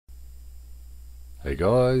Hey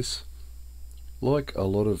guys, like a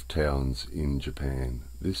lot of towns in Japan,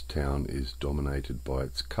 this town is dominated by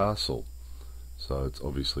its castle. So it's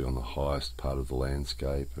obviously on the highest part of the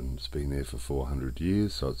landscape and it's been there for 400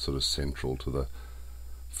 years, so it's sort of central to the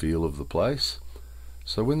feel of the place.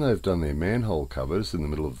 So when they've done their manhole covers in the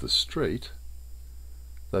middle of the street,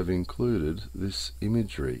 they've included this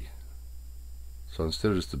imagery. So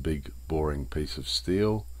instead of just a big boring piece of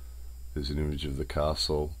steel, there's an image of the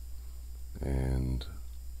castle and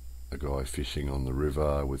a guy fishing on the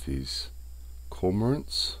river with his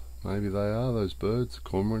cormorants. Maybe they are those birds,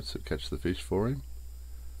 cormorants that catch the fish for him.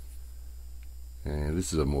 And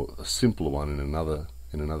this is a simpler one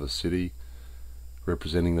in another city,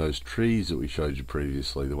 representing those trees that we showed you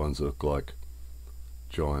previously, the ones that look like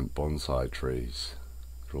giant bonsai trees.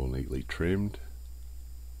 They're all neatly trimmed.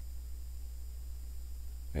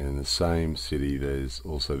 And in the same city there's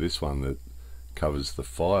also this one that covers the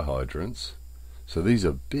fire hydrants. So these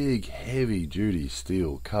are big, heavy duty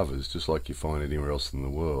steel covers, just like you find anywhere else in the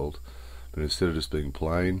world, but instead of just being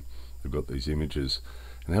plain, they've got these images.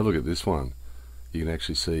 And have a look at this one. You can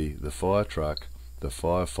actually see the fire truck, the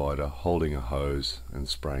firefighter holding a hose and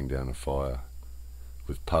spraying down a fire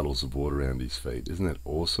with puddles of water around his feet. Isn't that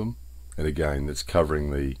awesome? And again, that's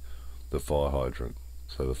covering the fire hydrant,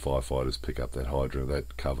 so the firefighters pick up that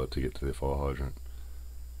cover to get to their fire hydrant.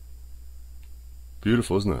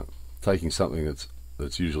 Beautiful, isn't it? Taking something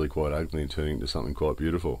that's usually quite ugly and turning it into something quite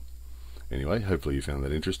beautiful. Anyway, hopefully you found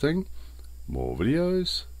that interesting. More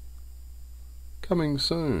videos coming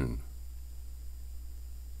soon.